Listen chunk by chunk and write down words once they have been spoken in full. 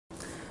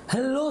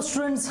Hello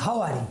students,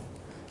 how are you?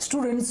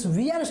 Students,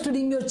 we are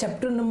studying your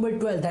chapter number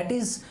 12, that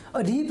is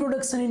a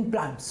reproduction in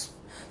plants.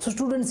 So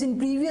students, in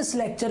previous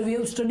lecture we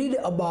have studied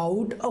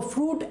about a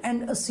fruit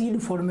and a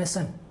seed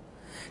formation.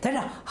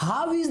 That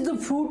how is the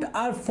fruit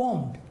are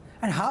formed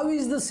and how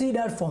is the seed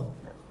are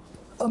formed.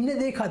 हमने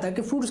देखा था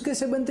कि fruits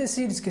कैसे बनते हैं,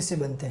 seeds कैसे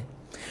बनते हैं.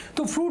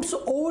 तो फ्रूट्स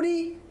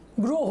ओवरी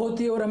ग्रो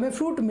होती है और हमें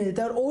फ्रूट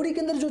मिलता है, और ओवरी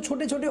के अंदर जो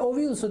छोटे छोटे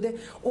ओव्यूल्स होते हैं,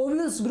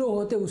 ओव्यूल्स ग्रो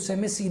होते हैं, उससे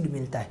हमें सीड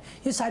मिलता है.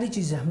 ये सारी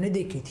चीजें हमने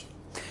देखी थी.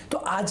 तो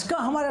आज का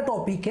हमारा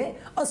टॉपिक है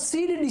a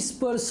seed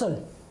dispersal.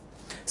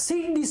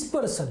 Seed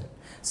dispersal,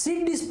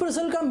 seed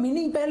dispersal का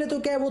मीनिंग पहले तो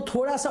क्या है वो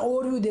थोड़ा सा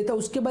ओवरव्यू देता है,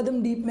 उसके बाद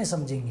हम डीप में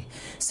समझेंगे.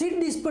 सीड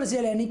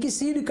डिस्पर्सल यानी कि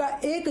सीड का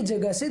एक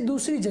जगह से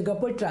दूसरी जगह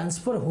पर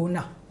ट्रांसफर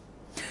होना.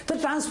 तो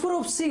transfer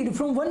of seed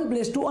from one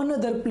place to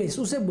another place,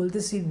 उसे बोलते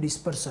हैं सीड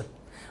डिस्पर्सल.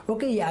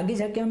 ओके, ये आगे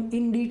जाके हम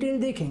इन डिटेल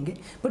देखेंगे,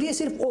 पर ये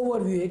सिर्फ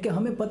ओवरव्यू है कि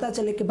हमें पता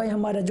चले कि भाई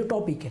हमारा जो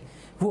टॉपिक है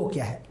वो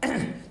क्या है.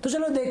 तो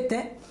चलो देखते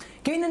हैं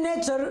कि in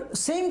nature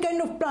same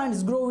kind of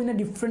plants grow in a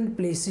different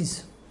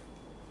places.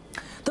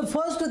 The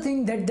first thing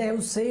that they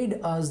have said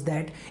us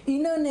that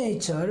in a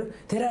nature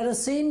there are a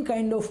same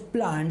kind of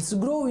plants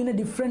grow in a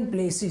different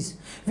places.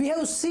 We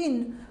have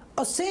seen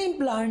a same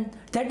plant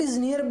that is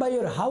nearby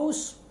your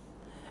house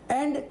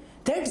and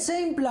that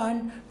same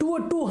plant to a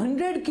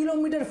 200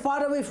 kilometer far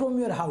away from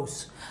your house.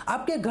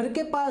 आपके घर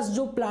के पास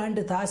जो plant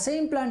था,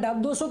 same plant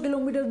आप 200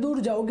 kilometre दूर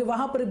जाओगे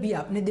वहां पर भी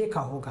आपने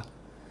देखा होगा.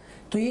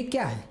 तो ये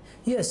क्या है?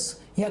 यस,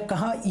 या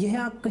कहाँ,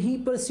 यहाँ कहीं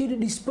पर सीड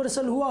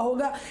डिस्पर्सल हुआ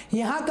होगा,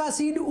 यहाँ का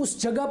सीड उस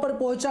जगह पर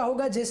पहुंचा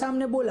होगा. जैसा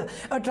हमने बोला,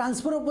 a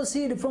transfer of a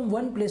seed from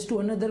one place to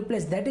another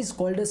place, that is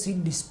called a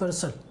seed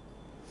dispersal.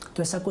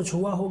 तो ऐसा कुछ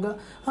हुआ होगा?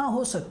 हाँ,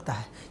 हो सकता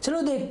है.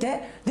 चलो देखते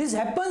हैं. This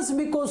happens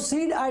because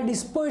seed are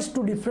dispersed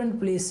to different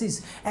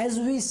places. As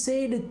we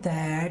said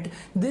that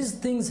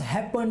this things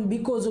happen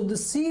because of the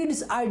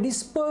seeds are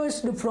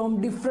dispersed from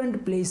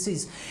different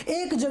places.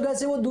 एक जगह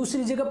से वो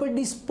दूसरी जगह पर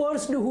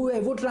डिस्पर्स्ड हुए,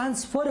 वो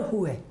ट्रांसफर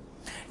हुए.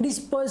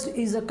 Dispersed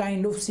is a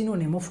kind of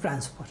synonym of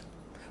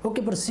transfer.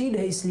 Okay, पर सीड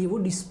है इसलिए वो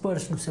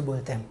डिस्पर्स्ड उसे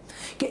बोलते हैं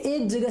कि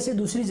एक जगह से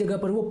दूसरी जगह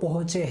पर वो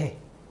पहुंचे हैं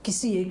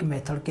किसी एक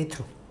मेथड के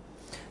through.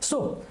 So,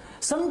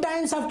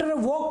 sometimes after a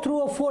walk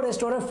through a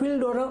forest or a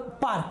field or a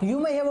park, you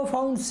may have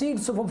found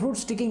seeds of a fruit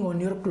sticking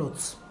on your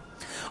clothes.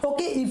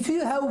 Okay, if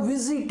you have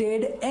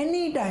visited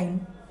any time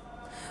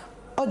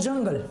a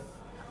jungle,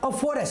 a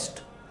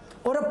forest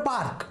or a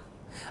park,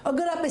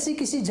 अगर आप ऐसी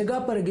किसी जगह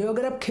पर गए हो,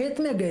 अगर आप खेत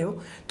में गए हो,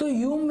 तो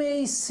you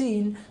may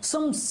seen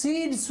some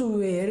seeds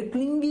were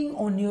clinging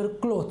on your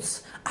clothes.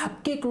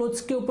 आपके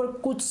क्लोथ्स के ऊपर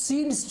कुछ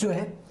सीड्स जो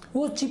है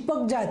वो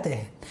चिपक जाते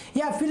हैं,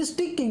 या फिर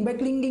sticking bye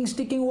clinging,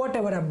 sticking, what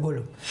ever आप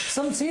बोलो.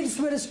 सम seeds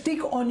will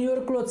stick on your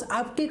clothes.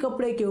 आपके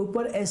कपड़े के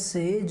ऊपर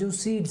ऐसे जो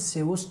सीड्स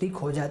है वो स्टिक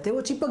हो जाते हैं,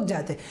 वो चिपक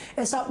जाते हैं.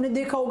 ऐसा आपने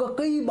देखा होगा,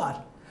 कई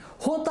बार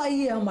होता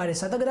ही है हमारे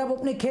साथ. अगर आप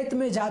अपने खेत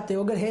में जाते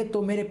हो, अगर है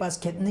तो, मेरे पास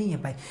खेत नहीं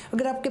है भाई,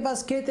 अगर आपके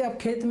पास खेत है, आप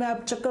खेत में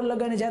आप चक्कर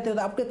लगाने जाते हो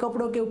तो आपके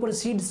कपड़ों के ऊपर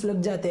सीड्स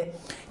लग जाते हैं.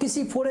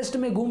 किसी फॉरेस्ट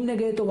में घूमने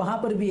गए तो वहां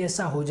पर भी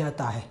ऐसा हो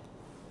जाता है.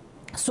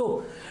 So,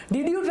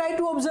 did you try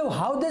to observe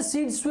how the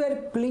seeds were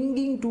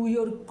clinging to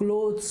your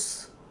clothes?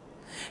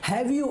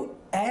 Have you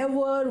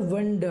ever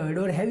wondered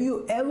or have you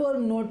ever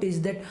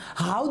noticed that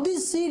how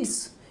these seeds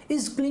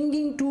is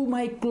clinging to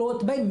my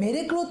cloth? भाई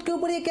मेरे cloth के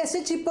ऊपर ये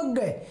कैसे चिपक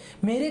गए,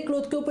 मेरे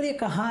cloth के ऊपर ये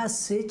कहाँ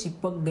से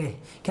चिपक गए?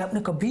 क्या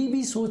आपने कभी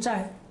भी सोचा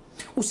है?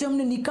 उसे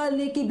हमने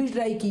निकालने की भी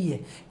ट्राई की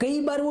है,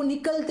 कई बार वो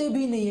निकलते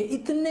भी नहीं है,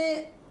 इतने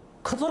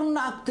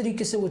खतरनाक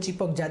तरीके से वो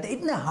चिपक जाते,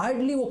 इतने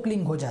हार्डली वो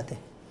क्लिंग हो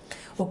जाते.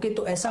 ओके,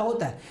 तो ऐसा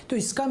होता है. तो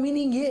इसका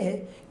मीनिंग ये है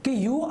कि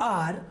you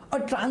are a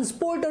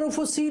transporter of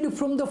a seed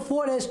from the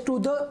forest to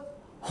the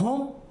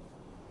home.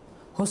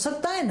 हो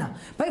सकता है ना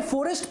भाई,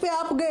 फॉरेस्ट पे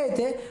आप गए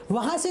थे,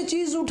 वहां से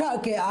चीज उठा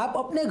के आप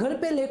अपने घर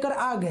पे लेकर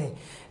आ गए,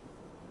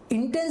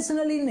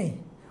 इंटेंशनली नहीं.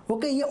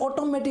 ओके, ये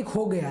ऑटोमेटिक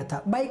हो गया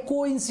था bye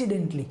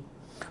coincidentally.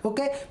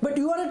 Okay, but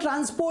you are a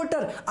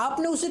transporter.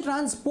 आपने उसे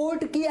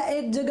ट्रांसपोर्ट किया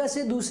एक जगह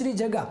से दूसरी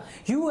जगह.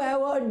 You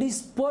have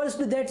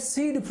dispersed that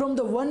seed from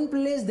the one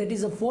place that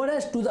is a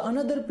forest to the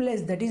another place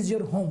that is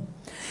your home.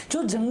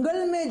 जो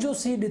जंगल में जो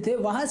सीड थे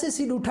वहां से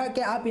सीड उठा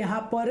के आप यहाँ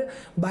पर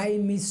बाय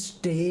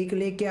मिस्टेक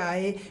लेके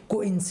आए,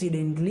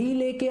 कोइंसिडेंटली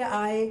लेके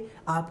आए,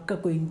 आपका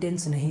कोई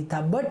इंटेंशन नहीं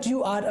था, but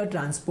you are a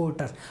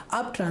transporter.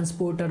 आप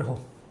ट्रांसपोर्टर हो,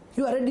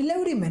 you are a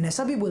delivery man,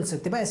 ऐसा भी बोल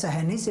सकते भाई, ऐसा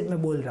है नहीं सिर्फ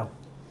मैं बोल रहा हूं.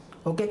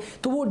 ओके,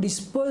 तो वो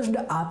डिस्पर्स्ड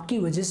आपकी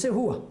वजह से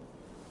हुआ.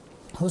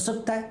 हो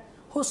सकता है,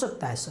 हो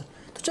सकता है सर.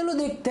 तो चलो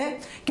देखते हैं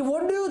कि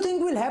what do you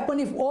think will happen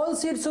if all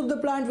seeds of the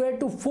plant where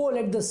to fall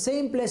at the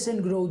same place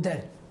and grow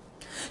there.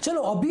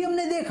 चलो, अभी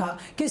हमने देखा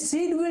कि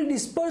seed will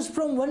disperse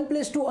from one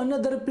place to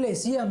another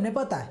place. ये हमने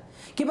पता है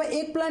कि भाई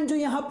एक प्लांट जो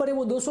यहाँ पर है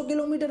वो 200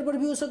 किलोमीटर पर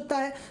भी हो सकता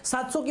है,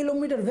 700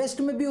 किलोमीटर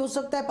वेस्ट में भी हो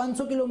सकता है,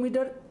 500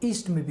 किलोमीटर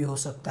ईस्ट में भी हो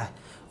सकता है.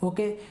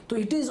 ओके, तो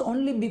it is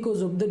only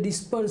because of the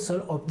dispersal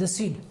of the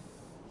seed.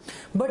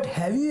 But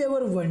have you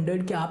ever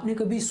wondered, कि आपने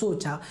कभी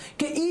सोचा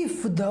कि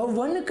if the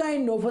one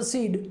kind of a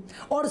seed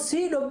और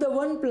seed of the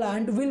one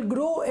plant will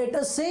grow at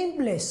a same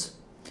place,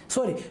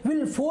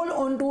 will fall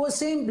onto a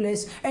same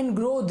place and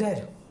grow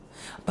there.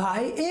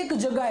 भाई एक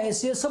जगह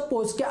ऐसी है,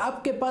 सपोज कि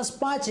आपके पास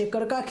 5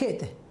 एकड़ का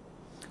खेत है,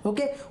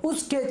 ओके,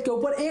 उस खेत के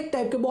ऊपर एक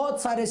टाइप के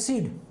बहुत सारे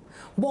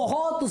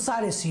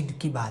सीड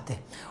की बात है,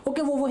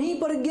 ओके, वो वहीं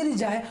पर गिर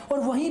जाए और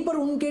वहीं पर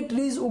उनके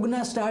ट्रीज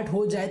उगना स्टार्ट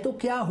हो जाए तो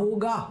क्या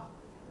होगा?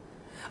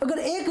 अगर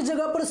एक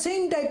जगह पर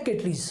सेम टाइप के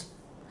ट्रीज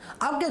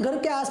आपके घर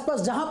के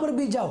आसपास जहां पर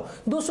भी जाओ,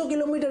 200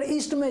 किलोमीटर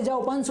ईस्ट में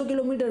जाओ, 500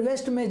 किलोमीटर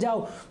वेस्ट में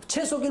जाओ,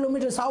 600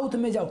 किलोमीटर साउथ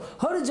में जाओ,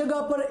 हर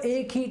जगह पर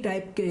एक ही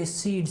टाइप के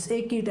सीड्स,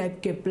 एक ही टाइप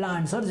के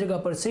प्लांट्स, हर जगह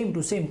पर सेम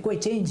टू सेम, कोई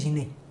चेंज ही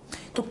नहीं,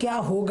 तो क्या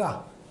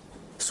होगा?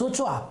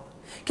 सोचो आप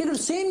कि अगर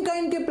सेम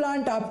काइंड के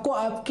प्लांट आपको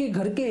आपके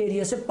घर के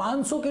एरिया से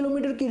 500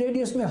 किलोमीटर की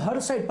रेडियस में हर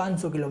साइड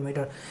 500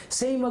 किलोमीटर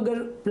सेम अगर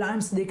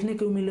प्लांट्स देखने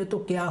को मिले तो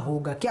क्या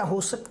होगा, क्या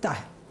हो सकता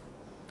है?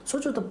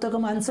 सोचो, तब तक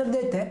हम आंसर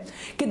देते हैं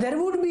कि there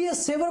would be a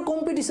saver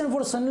competition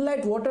for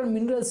sunlight, water,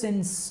 minerals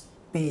and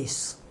space.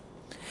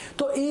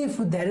 तो if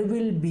there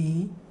will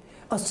be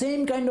a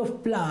same kind of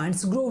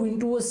plants grow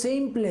into a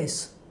same place,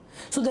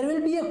 so there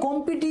will be a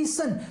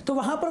competition. तो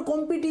वहां पर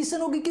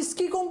competition होगी,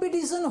 किसकी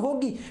competition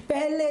होगी?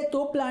 पहले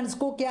तो plants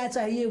को क्या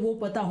चाहिए वो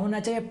पता होना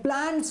चाहिए।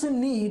 Plants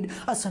need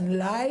a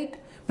sunlight,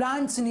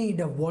 plants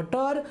need a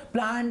water,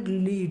 plant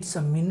needs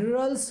a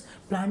minerals,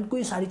 plant को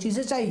ये सारी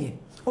चीजें चाहिए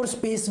और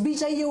स्पेस भी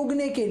चाहिए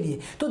उगने के लिए।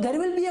 तो there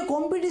will be a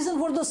competition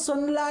for the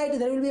sunlight,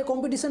 there will be a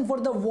competition for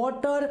the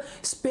water,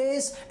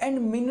 space and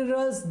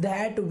minerals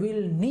that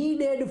will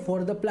needed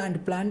for the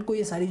plant. Plant को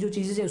ये सारी जो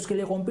चीजें चाहिए उसके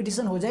लिए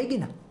कंपटीशन हो जाएगी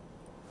ना।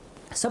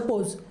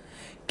 सपोज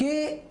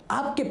कि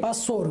आपके पास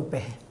 100 रुपए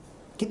है,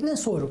 कितने?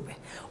 100 रुपए,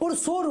 और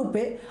 100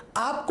 रुपए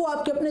आपको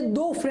आपके अपने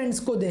 2 फ्रेंड्स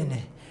को देने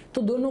हैं,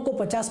 तो दोनों को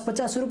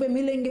 50-50 रुपए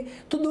मिलेंगे,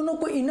 तो दोनों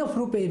को इनफ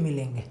रुपए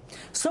मिलेंगे।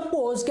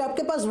 सपोज कि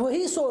आपके पास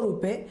वही 100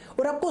 रुपए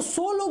और आपको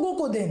 100 लोगों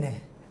को देने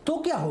हैं, तो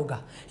क्या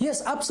होगा?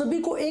 यस, आप सभी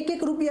को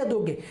 1-1 रुपया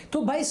दोगे,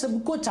 तो भाई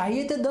सबको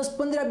चाहिए थे 10,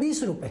 15,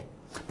 20 रुपए,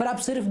 पर आप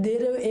सिर्फ दे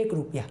रहे हो 1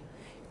 रुपया।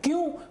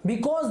 क्यों?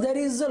 Because there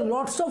is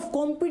lots of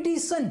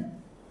competition.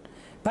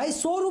 भाई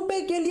 100 रुपए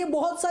के लिए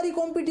बहुत सारी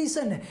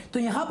कंपटीशन है। तो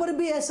यहां पर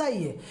भी ऐसा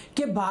ही है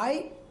कि भाई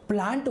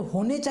प्लांट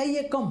होने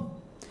चाहिए कम,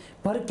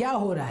 पर क्या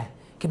हो रहा है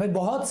कि भाई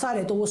बहुत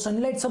सारे, तो वो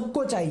सनलाइट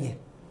सबको चाहिए,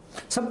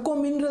 सबको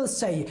मिनरल्स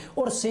चाहिए,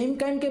 और सेम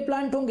काइंड के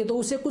प्लांट होंगे तो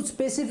उसे कुछ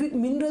स्पेसिफिक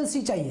मिनरल्स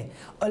ही चाहिए,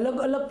 अलग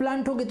अलग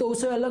प्लांट होंगे तो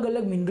उसे अलग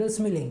अलग मिनरल्स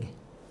मिलेंगे।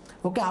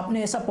 ओके,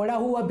 आपने ऐसा पढ़ा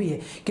हुआ भी है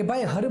कि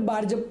भाई हर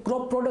बार जब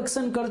क्रॉप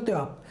प्रोडक्शन करते हो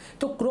आप,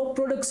 तो क्रॉप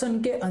प्रोडक्शन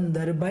के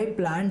अंदर भाई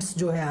प्लांट्स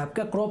जो है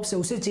आपका क्रॉप से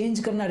उसे चेंज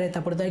करना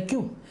रहता पड़ता है।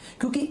 क्यों?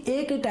 क्योंकि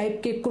एक टाइप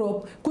के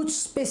क्रॉप कुछ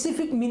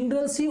स्पेसिफिक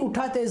मिनरल्स ही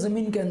उठाते हैं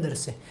जमीन के अंदर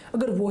से,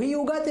 अगर वही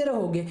उगाते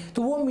रहोगे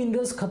तो वो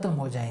मिनरल्स खत्म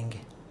हो जाएंगे,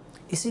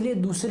 इसीलिए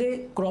दूसरे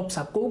क्रॉप्स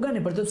आपको उगाने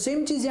पड़ते। तो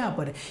सेम चीज यहाँ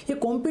पर है, ये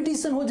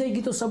कंपटीशन हो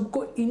जाएगी तो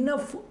सबको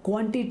इनफ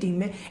क्वांटिटी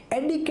में,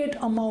 एडिकेट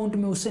अमाउंट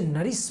में उसे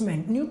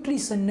नरिशमेंट,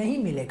 न्यूट्रिशन नहीं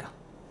मिलेगा।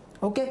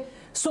 Okay,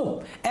 so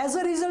as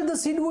a result the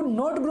seed would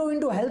not grow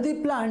into healthy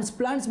plants.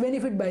 Plants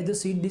benefit by the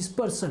seed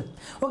dispersal.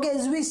 Okay,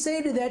 as we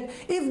said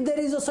that if there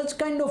is a such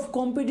kind of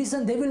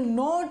competition they will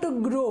not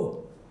grow.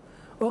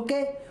 Okay,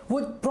 वो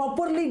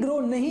properly grow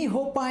नहीं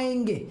हो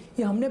पाएंगे।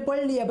 ये हमने पढ़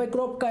लिया भाई,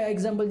 crop का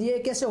एग्जांपल ये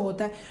कैसे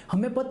होता है,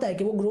 हमें पता है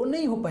कि वो ग्रो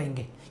नहीं हो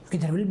पाएंगे क्योंकि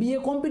there will be A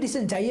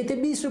competition. चाहिए थे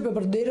 20 रुपए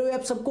पर दे रहे हो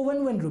आप सबको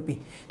 1 रुपी,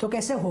 तो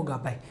कैसे होगा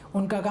भाई,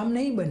 उनका काम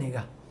नहीं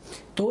बनेगा।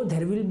 तो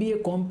there will be a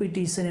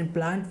competition and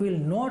plant will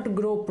not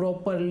grow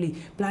properly,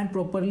 plant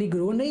properly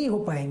grow नहीं हो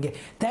पाएंगे।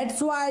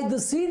 That's why the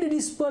seed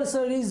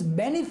dispersal is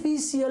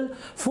beneficial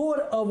for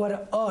our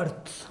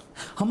earth।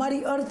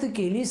 हमारी अर्थ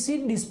के लिए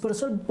सीड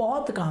डिस्पर्सल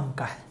बहुत काम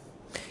का है,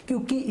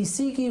 क्योंकि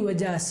इसी की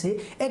वजह से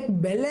एक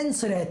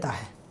बैलेंस रहता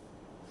है।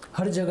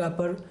 हर जगह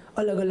पर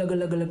अलग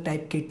अलग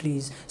टाइप के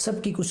ट्रीज,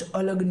 सबकी कुछ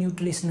अलग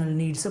न्यूट्रिशनल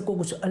नीड, सबको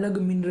कुछ अलग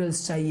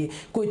मिनरल्स चाहिए।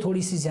 कोई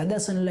थोड़ी सी ज़्यादा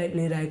सनलाइट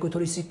ले रहा है, कोई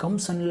थोड़ी सी कम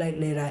सनलाइट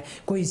ले रहा है,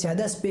 कोई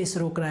ज़्यादा स्पेस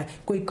रोक रहा है,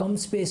 कोई कम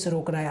स्पेस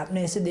रोक रहा है।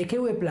 आपने ऐसे देखे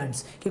हुए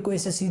प्लांट्स कि कोई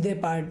ऐसे सीधे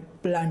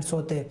प्लांट्स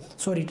होते,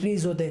 सॉरी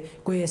ट्रीज होते,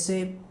 कोई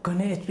ऐसे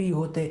घने ट्री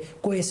होते,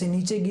 कोई ऐसे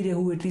नीचे गिरे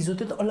हुए ट्रीज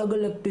होते। तो अलग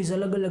अलग ट्रीज,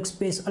 अलग अलग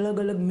स्पेस, अलग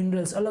अलग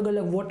मिनरल्स, अलग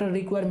अलग वाटर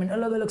रिक्वायरमेंट,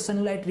 अलग अलग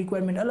सनलाइट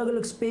रिक्वायरमेंट, अलग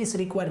अलग space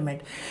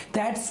requirement.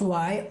 That's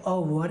why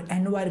our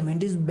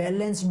environment is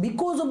balanced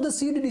because of the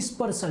seed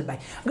dispersal. भाई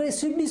अगर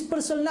सीड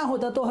डिस्पर्सल ना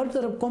होता तो हर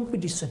तरफ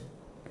कंपटीशन।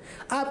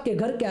 आपके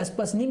घर के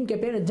आसपास नीम के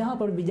पेड़, जहां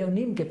पर भी जाओ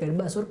नीम के पेड़,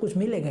 बस और कुछ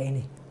मिलेगा ही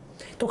नहीं।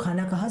 तो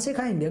खाना कहाँ से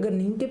खाएंगे? अगर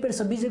नीम के पेड़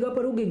सभी जगह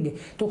पर उगेंगे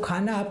तो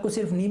खाना आपको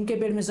सिर्फ नीम के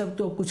पेड़ में सब,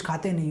 तो कुछ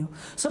खाते नहीं हो।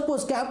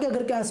 सपोज कि आपके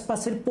घर के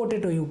आसपास सिर्फ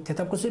पोटैटो ही उगते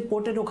तो आपको सिर्फ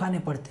पोटैटो खाने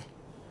पड़ते।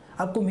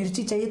 आपको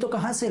मिर्ची चाहिए तो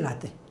कहाँ से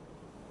लाते?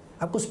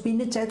 आपको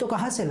स्पिनच चाहिए तो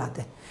कहाँ से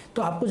लाते?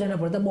 तो आपको जाना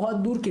पड़ता बहुत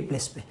दूर की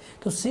प्लेस पे।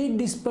 तो seed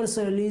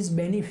dispersal is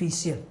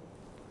beneficial.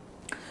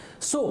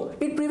 So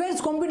it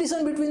prevents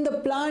competition between the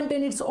plant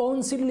and its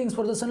own seedlings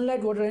for the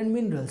sunlight, water and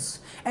minerals.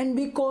 And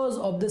because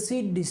of the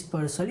seed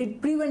dispersal, it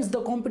prevents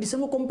the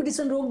competition. वो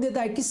competition रोक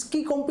देता है।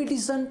 किसकी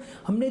competition?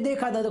 हमने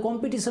देखा था the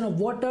competition of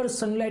water,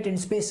 sunlight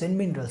and space and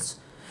minerals.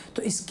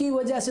 तो इसकी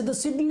वजह से the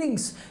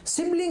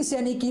siblings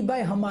यानी कि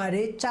भाई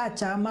हमारे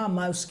चाचा,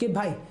 मामा, उसके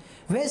भाई,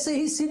 वैसे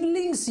ही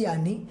सीडलिंग्स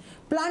यानी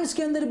प्लांट्स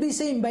के अंदर भी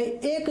सेम भाई,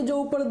 एक जो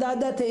ऊपर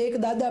दादा थे, एक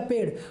दादा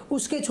पेड़,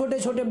 उसके छोटे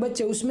छोटे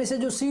बच्चे, उसमें से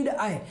जो सीड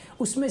आए,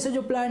 उसमें से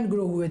जो प्लांट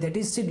ग्रो हुए, दैट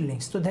इज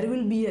सीडलिंग्स. तो there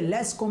will be a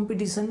less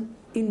competition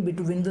in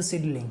between the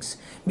seedlings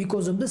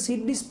because of the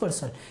seed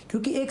dispersal.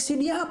 क्योंकि एक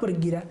सीड यहाँ पर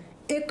गिरा,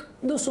 एक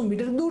 200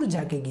 मीटर दूर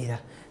जाके गिरा,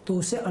 तो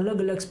उसे अलग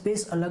अलग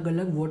स्पेस, अलग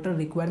अलग वाटर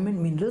रिक्वायरमेंट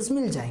मिनरल्स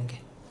मिल जाएंगे.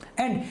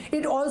 And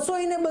it also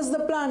enables the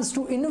plants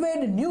to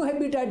invade new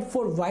habitat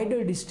for wider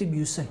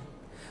distribution.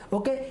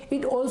 Okay,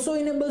 it also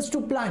enables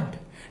to plant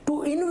to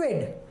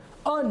invade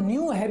a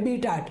new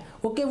habitat.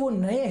 Okay, वो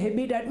नए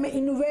habitat में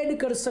invade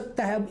कर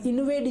सकता है. अब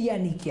invade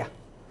यानी क्या?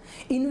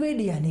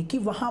 Invade यानी कि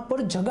वहां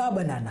पर जगह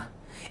बनाना.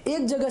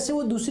 एक जगह से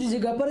वो दूसरी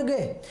जगह पर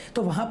गए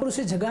तो वहां पर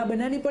उसे जगह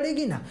बनानी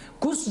पड़ेगी ना,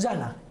 घुस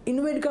जाना.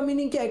 इन्वेड का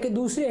मीनिंग क्या है कि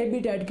दूसरे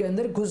हैबिटेट के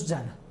अंदर घुस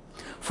जाना.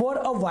 For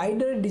a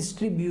wider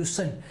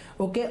distribution.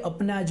 Okay,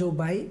 अपना जो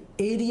भाई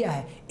एरिया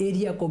है,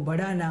 एरिया को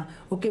बढ़ाना.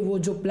 ओके, वो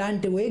जो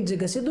प्लांट है वो एक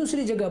जगह से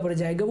दूसरी जगह पर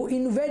जाएगा, वो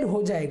इन्वेड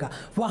हो जाएगा,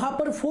 वहां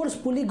पर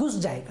फोर्सफुली घुस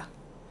जाएगा.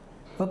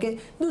 ओके,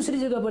 दूसरी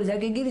जगह पर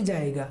जाके गिर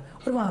जाएगा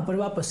और वहां पर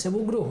वापस से वो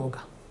ग्रो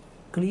होगा.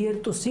 क्लियर?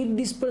 तो seed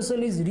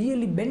dispersal is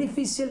really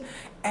beneficial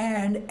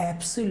and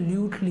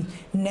absolutely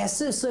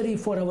necessary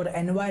for our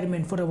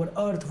environment, for our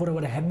earth, for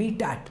our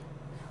habitat.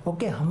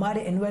 Okay,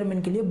 हमारे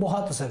एनवायरमेंट के लिए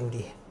बहुत ज़रूरी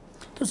है.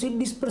 तो सीड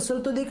डिस्पर्सल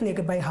तो देख लिया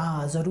कि भाई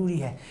हाँ ज़रूरी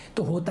है.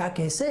 तो होता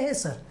कैसे है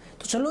सर?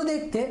 तो चलो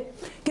देखते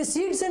हैं कि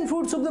seeds and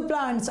fruits of the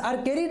plants are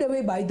carried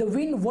away by the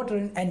wind, water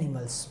and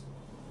animals.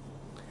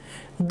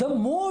 The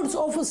modes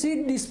of a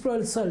seed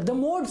dispersal, the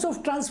modes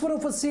of transfer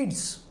of a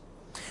seeds,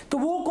 तो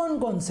वो कौन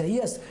कौन से?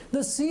 यस,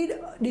 द सीड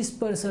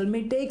डिस्पर्सल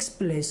में takes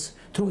place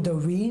through the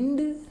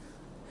wind,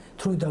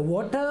 through the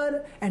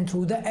water and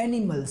through the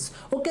animals.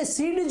 Okay,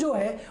 seed जो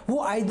है वो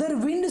either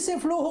wind से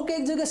फ्लो होकर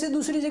एक जगह से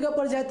दूसरी जगह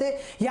पर जाते हैं,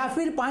 या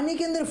फिर पानी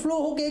के अंदर फ्लो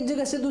होकर एक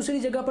जगह से दूसरी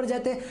जगह पर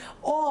जाते हैं,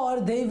 और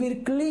दे विल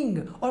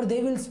क्लिंग और they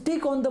will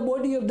stick on the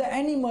body of the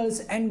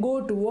animals and go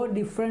to a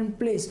different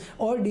place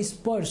और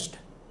डिस्पर्स्ड.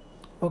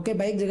 ओके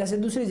भाई, एक जगह से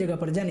दूसरी जगह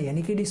पर जाने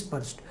यानी कि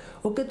डिस्पर्स्ड.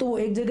 ओके, तो वो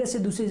एक जगह से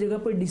दूसरी जगह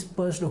पर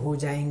डिस्पर्स्ड हो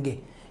जाएंगे,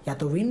 या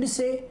तो विंड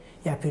से,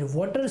 या फिर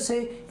वाटर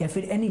से, या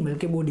फिर एनिमल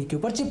के बॉडी के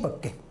ऊपर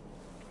चिपक के.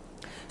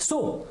 So,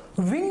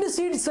 winged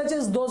seeds such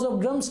as those of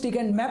drumstick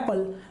and maple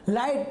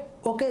light.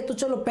 Okay, तो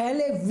चलो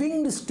पहले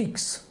winged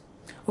sticks.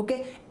 Okay,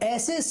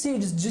 ऐसे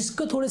seeds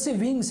जिसको थोड़े से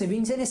wings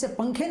है ऐसे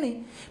पंखे नहीं,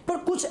 पर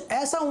कुछ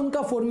ऐसा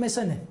उनका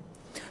फॉर्मेशन है.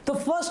 तो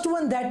first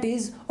one that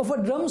is of a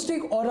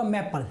drumstick और अ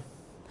मैपल.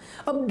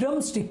 अब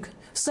ड्रमस्टिक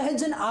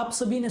सहजन आप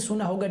सभी ने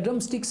सुना होगा,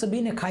 ड्रमस्टिक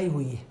सभी ने खाई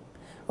हुई है.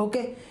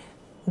 ओके,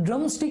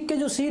 ड्रमस्टिक के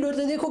जो सीड होते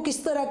हैं देखो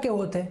किस तरह के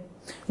होते हैं,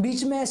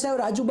 बीच में ऐसा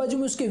और आजू बाजू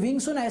में उसके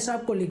विंग्स हो ना, ऐसा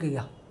आपको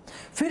लिखेगा.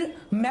 फिर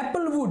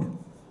मैपल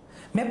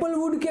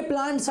वुड के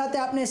प्लांट्स आते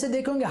हैं, आपने ऐसे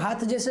देखे होंगे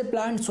हाथ जैसे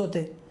प्लांट्स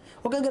होते.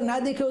 ओके, अगर ना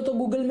देखे हो तो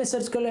गूगल में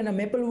सर्च कर लेना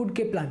मैपल वुड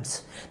के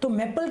प्लांट्स. तो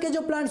मैपल के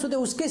जो प्लांट्स होते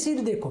हैं उसके सीड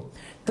देखो.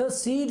 The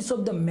seeds of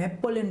the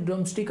maple and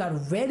drumstick are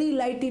very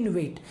light in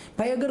wait.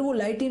 भाई अगर वो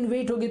लाइट इन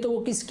वेट होगी तो वो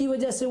किसकी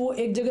वजह से वो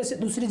एक जगह से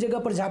दूसरी जगह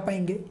पर जा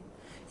पाएंगे?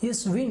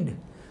 यस, विंड,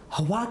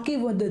 हवा की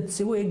मदद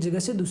से वो एक जगह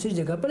से दूसरी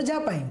जगह पर जा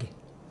पाएंगे.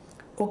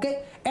 Okay,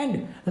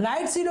 and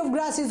light seed of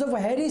grass is of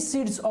हेरी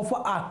सीड्स ऑफ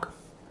आर्क.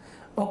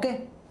 ओके,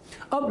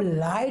 अब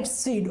लाइट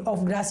सीड ऑफ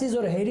ग्रासेस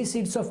और हेरी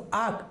सीड्स ऑफ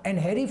आर्क एंड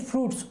हेरी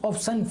फ्रूट्स ऑफ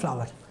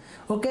सनफ्लावर.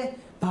 ओके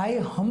भाई,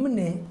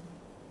 हमने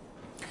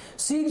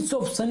seeds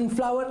of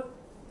sunflower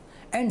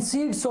and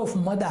seeds of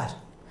Madar.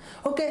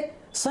 Okay,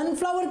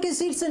 sunflower के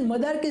seeds and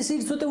मदार के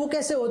seeds होते हैं, वो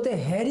कैसे होते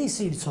हैं? हेरी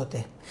सीड्स होते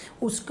हैं,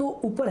 उसको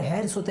ऊपर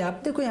हेयर्स होते हैं.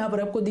 आप देखो यहाँ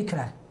पर आपको दिख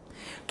रहा है.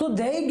 तो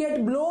they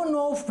get blown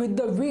off with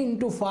the wind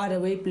to far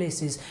away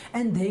places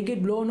and they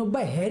get blown off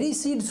by hairy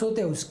seeds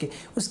होते हैं.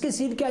 उसके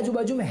सीड के आजू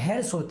बाजू में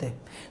हेयर्स होते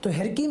हैं. तो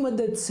हेयर की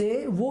मदद से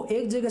वो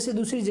एक जगह से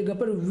दूसरी जगह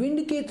पर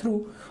विंड के थ्रू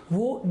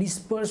वो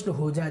डिस्पर्स्ड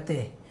हो जाते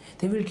हैं.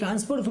 they will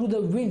transfer through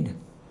the wind.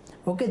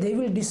 Okay, they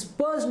will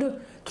dispersed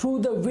through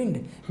the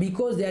wind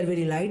because they are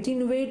very light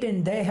in weight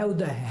and they have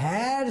the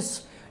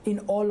hairs in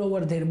all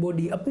over their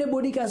body. अपने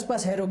body के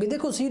आसपास hair होगी.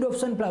 देखो seed of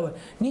sunflower,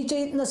 नीचे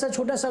इतना सा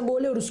छोटा सा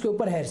गोल है और उसके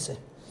ऊपर हेयर्स है.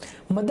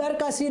 मदार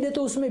का सीड है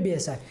तो उसमें भी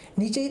ऐसा है,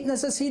 नीचे इतना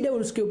सा सीड है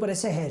और उसके ऊपर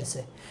ऐसे हेयर्स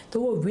है. तो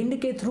वो विंड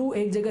के थ्रू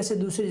एक जगह से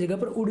दूसरी जगह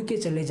पर उड़ के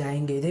चले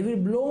जाएंगे. They will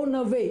blown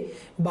away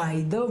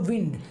by the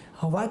wind.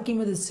 हवा की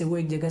मदद से वो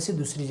एक जगह से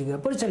दूसरी जगह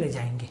पर चले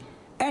जाएंगे.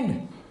 And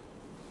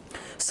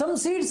some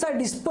seeds are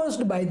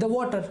dispersed by the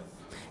water.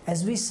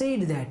 As we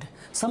said that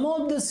some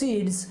of the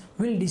seeds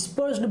will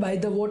dispersed by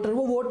the water.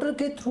 वो water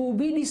के थ्रू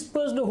भी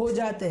dispersed हो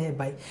जाते हैं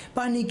भाई.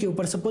 पानी के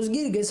ऊपर सपोज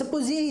गिर गए,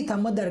 सपोज यही था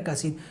मदर का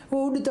सीड,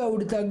 वो उड़ता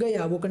उड़ता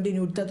गया, वो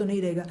कंटिन्यू उड़ता तो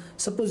नहीं रहेगा.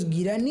 सपोज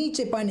गिरा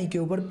नीचे पानी के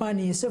ऊपर,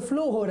 पानी से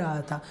फ्लो हो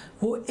रहा था,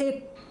 वो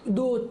 1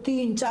 2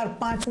 3 4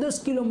 5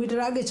 10 किलोमीटर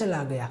आगे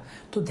चला गया.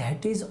 तो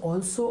that is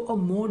also a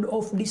mode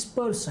of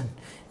dispersion.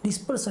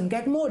 Dispersion का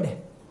एक मोड है.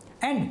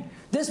 And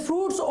these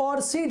fruits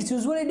or seeds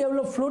usually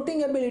develop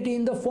floating ability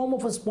in the form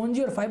of a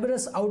spongy or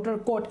fibrous outer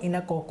coat in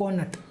a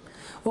coconut.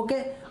 Okay,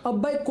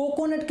 अब भाई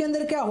coconut के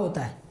अंदर क्या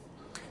होता है?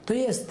 तो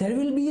yes, there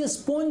will be a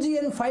spongy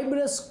and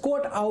fibrous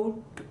coat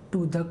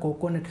to the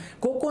coconut.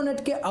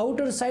 Coconut के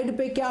outer side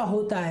पे क्या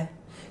होता है,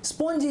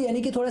 स्पॉन्जी,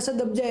 यानी कि थोड़ा सा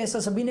दब जाए, ऐसा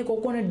सभी ने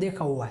कोकोनट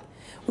देखा हुआ है।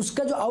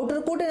 उसका जो आउटर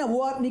कोट है ना,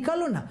 वो आप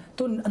निकालो ना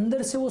तो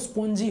अंदर से वो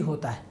स्पॉन्जी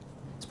होता है।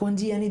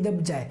 स्पंजी यानी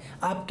दब जाए।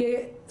 आपके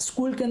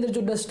स्कूल के अंदर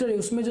जो डस्टर है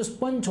उसमें जो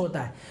स्पंज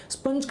होता है,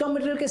 स्पंज का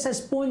मटेरियल कैसा है,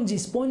 स्पॉन्जी।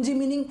 स्पॉन्जी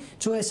मीनिंग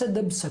जो ऐसा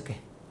दब सके,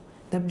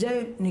 दब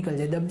जाए निकल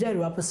जाए, दब जाए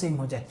वापस सेम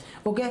हो जाए।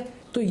 ओके,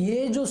 तो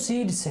ये जो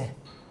सीड्स है,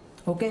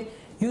 okay,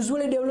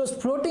 usually develops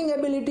floating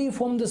ability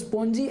from the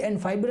spongy and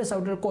fibrous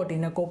outer coat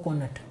in a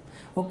coconut.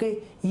 Okay,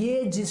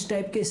 ये जिस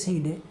टाइप के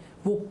सीड है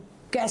वो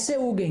कैसे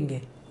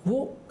उगेंगे,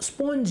 वो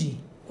स्पॉन्जी,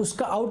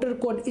 उसका आउटर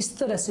कोट इस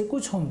तरह से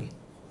कुछ होंगे।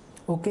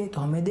 ओके,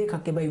 तो हमें देखा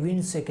कि भाई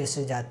विंड से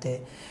कैसे जाते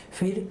हैं,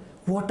 फिर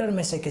वाटर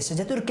में से कैसे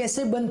जाते और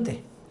कैसे बनते।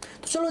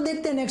 तो चलो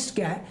देखते हैं नेक्स्ट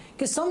क्या है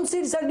कि सम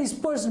seeds are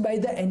dispersed by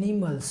the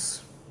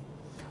animals.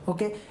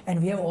 Okay, and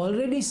we have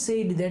already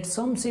said that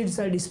some seeds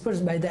are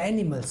dispersed by the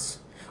animals.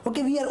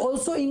 Okay, we are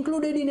also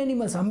included in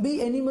animals, हम भी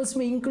एनिमल्स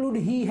में इंक्लूड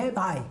ही है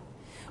भाई।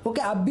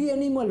 ओके, आप भी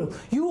एनिमल हो,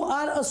 you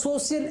are a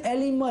social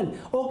animal.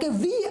 Okay,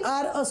 we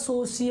are a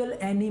social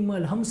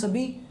animal, हम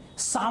सभी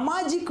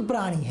सामाजिक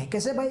प्राणी है।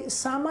 कैसे भाई,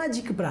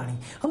 सामाजिक प्राणी,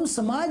 हम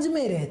समाज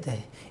में रहते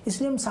हैं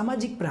इसलिए हम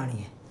सामाजिक प्राणी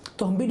हैं।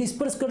 तो हम भी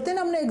डिस्पर्स करते हैं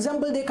ना, हमने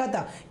एग्जांपल देखा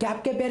था कि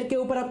आपके पैर के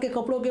ऊपर, आपके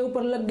कपड़ों के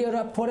ऊपर लग गए और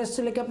आप फॉरेस्ट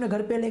से लेके अपने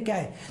घर पे लेके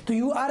आए, तो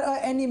you are a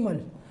animal.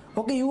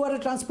 Okay, you are a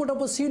transport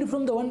of a seed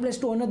from the one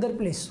place to another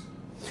place.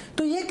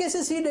 तो ये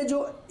कैसे सीड है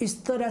जो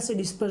इस तरह से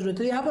डिस्पर्स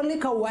होते हैं। यहाँ पर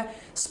लिखा हुआ है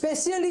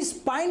specially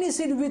spiny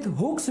seed with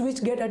hooks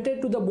which get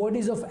attach to the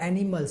bodies of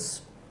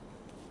animals.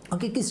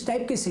 Okay, किस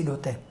टाइप के सीड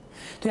होते हैं,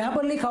 तो यहां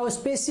पर लिखा हुआ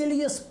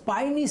specially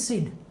spiny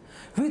seed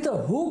with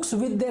hooks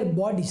with their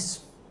bodies.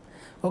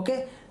 Okay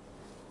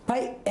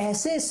भाई,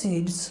 ऐसे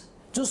सीड्स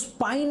जो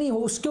स्पाइनी हो,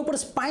 उसके ऊपर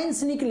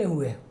स्पाइन्स निकले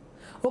हुए,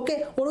 ओके,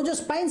 और वो जो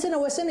स्पाइन्स है ना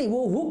वैसे नहीं,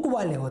 वो हुक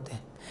वाले होते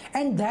हैं।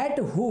 एंड दैट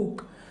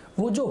हुक,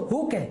 वो जो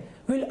हुक है,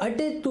 will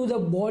attach to the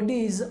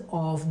bodies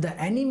of the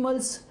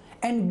animals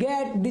and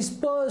get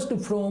dispersed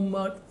from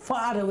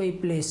far away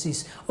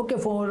places, okay,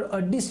 for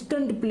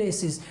distant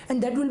places,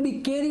 and that will be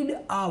carried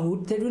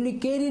out, that will be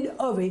carried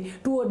away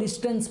to a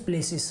distant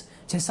places।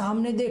 जैसा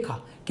हमने देखा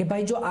कि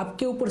भाई जो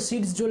आपके ऊपर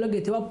seeds जो लगे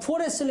थे वो आप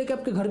फॉरेस्ट से लेकर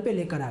आपके घर पे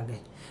लेकर आ गए,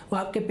 वो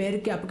आपके पैर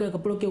के, आपके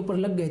कपड़ों के ऊपर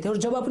लग गए थे, और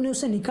जब आपने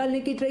उसे निकालने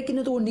की ट्राई की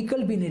ना तो वो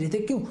निकल भी नहीं रहे थे।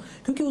 क्यों?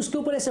 क्योंकि उसके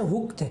ऊपर ऐसे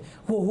हुक थे,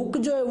 वो हुक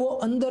जो है वो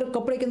अंदर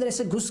कपड़े के अंदर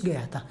ऐसे घुस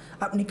गया था।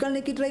 आप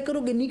निकालने की ट्राई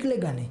करोगे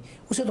निकलेगा नहीं,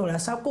 उसे थोड़ा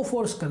सा आपको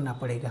फोर्स करना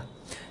पड़ेगा।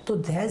 तो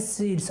these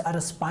seeds are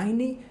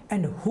spiny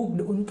and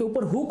hooked, उनके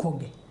ऊपर हुक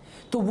होंगे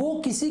तो वो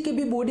किसी के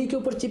भी बॉडी के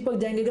ऊपर चिपक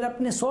जाएंगे। अगर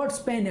आपने शॉर्ट्स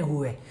पहने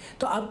हुए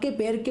तो आपके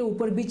पैर के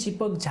ऊपर भी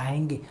चिपक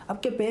जाएंगे,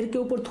 आपके पैर के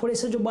ऊपर थोड़े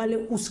से जो बाल है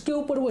उसके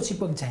ऊपर वो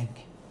चिपक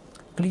जाएंगे।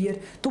 क्लियर?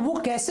 तो वो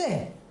कैसे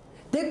है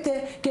देखते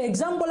हैं कि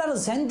example are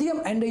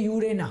ज़ैंथियम and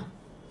यूरेना।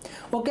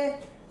 Okay,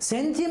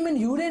 ज़ैंथियम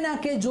and यूरेना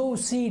के जो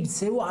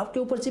सीड्स है वो आपके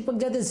ऊपर चिपक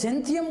जाते हैं।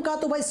 ज़ैंथियम का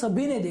तो भाई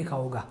सभी ने देखा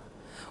होगा।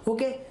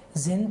 ओके,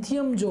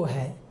 ज़ैंथियम जो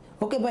है,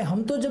 ओके भाई,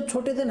 हम तो जब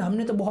छोटे थे ना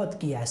हमने तो बहुत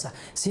किया ऐसा।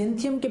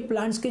 ज़ैंथियम के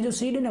प्लांट्स के जो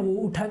सीड है ना वो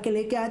उठा के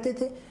लेके आते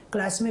थे,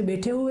 क्लास में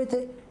बैठे हुए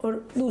थे और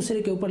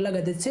दूसरे के ऊपर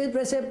लगाते थे। सिर्फ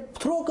ऐसे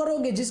थ्रो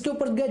करोगे, जिसके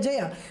ऊपर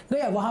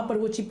गया वहां पर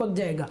वो चिपक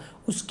जाएगा।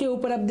 उसके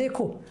ऊपर आप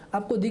देखो,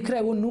 आपको दिख रहा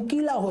है वो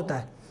नुकीला होता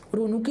है, और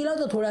वो नुकीला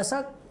तो थोड़ा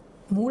सा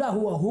मुड़ा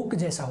हुआ हुक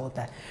जैसा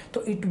होता है।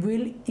 तो it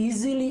will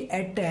easily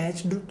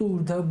attached to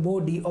the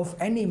body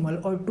of animal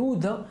और to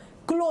the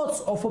clothes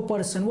of a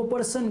person, वो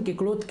पर्सन के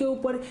क्लोथ के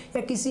ऊपर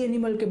या किसी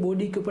एनिमल के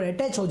बॉडी के ऊपर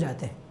अटैच हो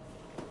जाते हैं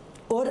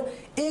और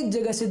एक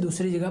जगह से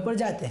दूसरी जगह पर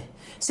जाते हैं।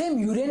 सेम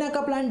यूरेना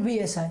का प्लांट भी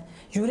ऐसा है,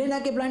 यूरेना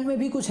के प्लांट में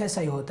भी कुछ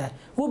ऐसा ही होता है,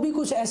 वो भी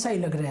कुछ ऐसा ही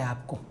लग रहा है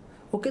आपको।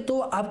 ओके, तो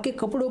आपके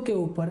कपड़ों के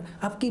ऊपर,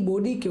 आपकी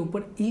बॉडी के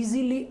ऊपर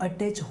इजीली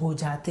अटैच हो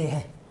जाते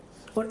हैं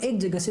और एक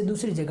जगह से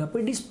दूसरी जगह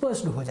पर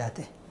डिस्पर्स्ड हो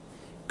जाते हैं।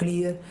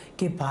 क्लियर?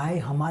 कि भाई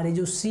हमारे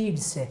जो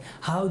सीड्स है,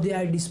 how they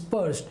are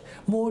dispersed,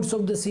 modes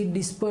of the seed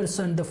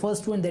dispersion, the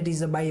first one that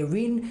is by a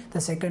wind, the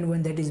second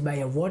one that is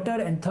by a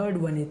water, and third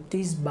one it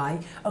is by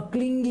a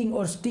clinging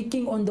और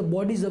sticking on the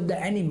bodies of the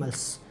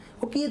animals.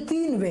 Okay, ये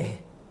 3 वे है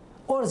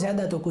और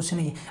ज्यादा तो कुछ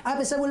नहीं है।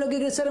 आप ऐसा बोलोगे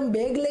कि सर हम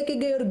बैग लेके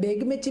गए और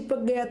बैग में चिपक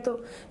गया, तो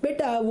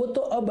बेटा वो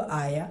तो अब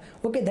आया।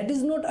 Okay, that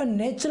is not a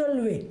natural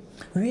way,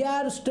 we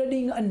are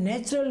studying a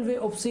natural way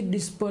of seed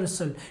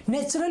dispersal.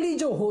 Naturally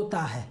जो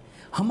होता है,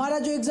 हमारा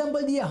जो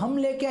एग्जाम्पल दिया हम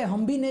लेके आए,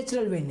 हम भी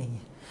नेचुरल वे नहीं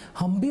है,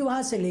 हम भी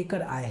वहां से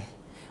लेकर आए।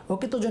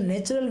 ओके, तो जो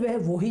नेचुरल वे है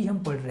वो ही हम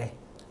पढ़ रहे हैं।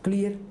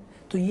 क्लियर?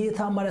 तो ये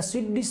था हमारा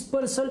सीड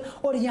डिस्पर्सल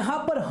और यहां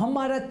पर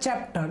हमारा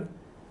चैप्टर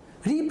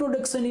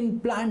रिप्रोडक्शन इन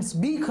प्लांट्स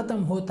भी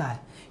खत्म होता है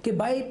कि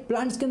भाई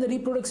प्लांट्स के अंदर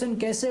रिप्रोडक्शन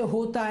कैसे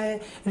होता है,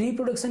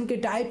 रिप्रोडक्शन के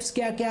टाइप्स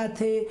क्या क्या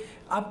थे,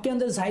 आपके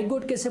अंदर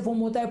जाइगोट कैसे फॉर्म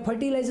होता है,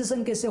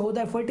 फर्टिलाइजेशन कैसे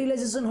होता है,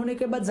 फर्टिलाइजेशन होने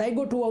के बाद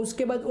जाइगोट हुआ,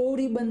 उसके बाद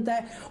ओवरी बनता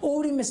है,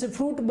 ओवरी में से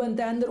फ्रूट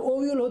बनता है, अंदर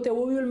ओव्यूल होते हैं,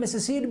 ओव्यूल में से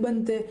सीड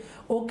बनते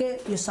हैं। ओके,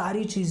 ये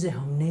सारी चीजें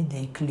हमने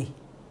देख ली।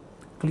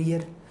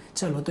 क्लियर?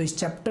 चलो, तो इस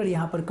चैप्टर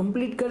यहाँ पर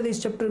कंप्लीट कर दे।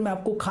 इस चैप्टर में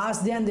आपको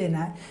खास ध्यान देना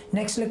है,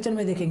 नेक्स्ट लेक्चर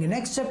में देखेंगे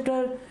नेक्स्ट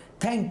चैप्टर।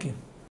 Thank you.